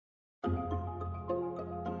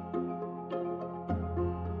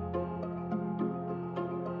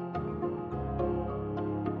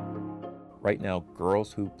Right now,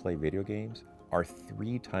 girls who play video games are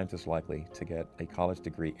 3 times as likely to get a college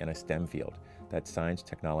degree in a STEM field. That's science,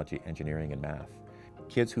 technology, engineering, and math.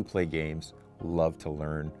 Kids who play games love to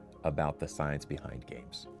learn about the science behind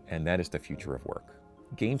games, and that is the future of work.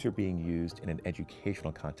 Games are being used in an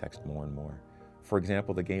educational context more and more. For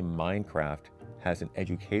example, the game Minecraft has an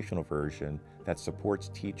educational version that supports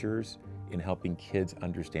teachers in helping kids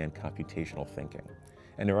understand computational thinking.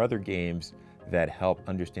 And there are other games that help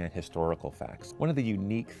understand historical facts. One of the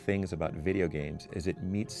unique things about video games is it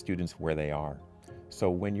meets students where they are.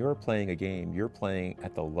 So when you're playing a game, you're playing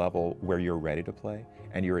at the level where you're ready to play,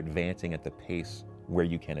 and you're advancing at the pace where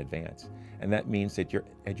you can advance. And that means that your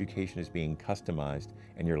education is being customized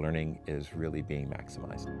and your learning is really being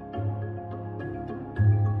maximized.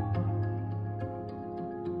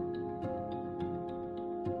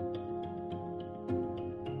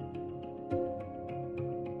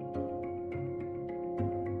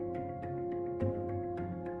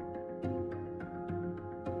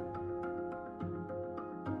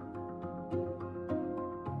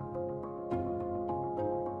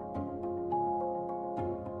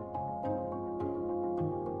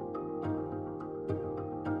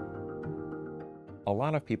 A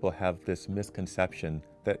lot of people have this misconception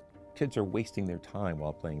that kids are wasting their time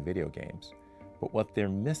while playing video games. But what they're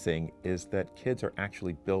missing is that kids are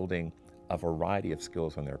actually building a variety of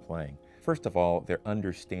skills when they're playing. First of all, they're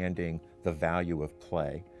understanding the value of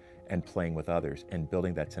play and playing with others and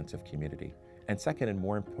building that sense of community. And second, and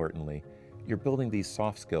more importantly, you're building these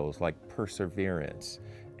soft skills like perseverance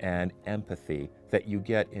and empathy that you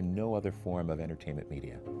get in no other form of entertainment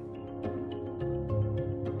media.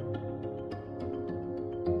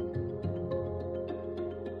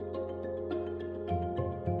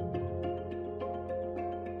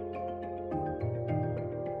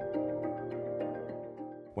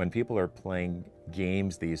 When people are playing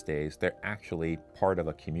games these days, they're actually part of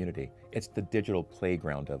a community. It's the digital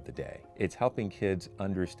playground of the day. It's helping kids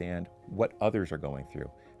understand what others are going through.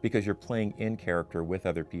 Because you're playing in character with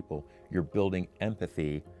other people, you're building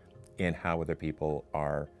empathy in how other people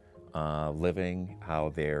are living, how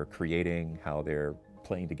they're creating, how they're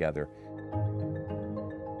playing together.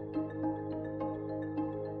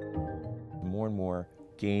 More and more,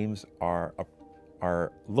 games are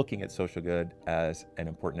looking at social good as an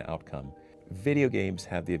important outcome. Video games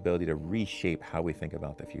have the ability to reshape how we think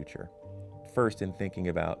about the future. First, in thinking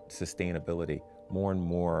about sustainability, more and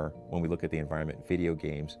more when we look at the environment, video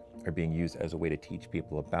games are being used as a way to teach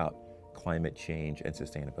people about climate change and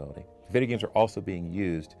sustainability. Video games are also being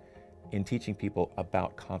used in teaching people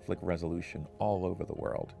about conflict resolution all over the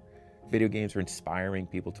world. Video games are inspiring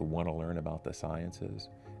people to want to learn about the sciences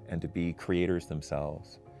and to be creators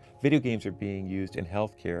themselves. Video games are being used in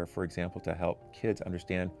healthcare, for example, to help kids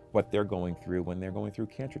understand what they're going through when they're going through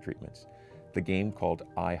cancer treatments. The game called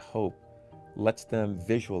I Hope lets them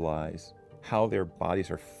visualize how their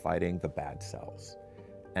bodies are fighting the bad cells.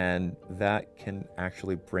 And that can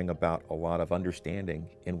actually bring about a lot of understanding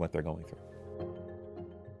in what they're going through.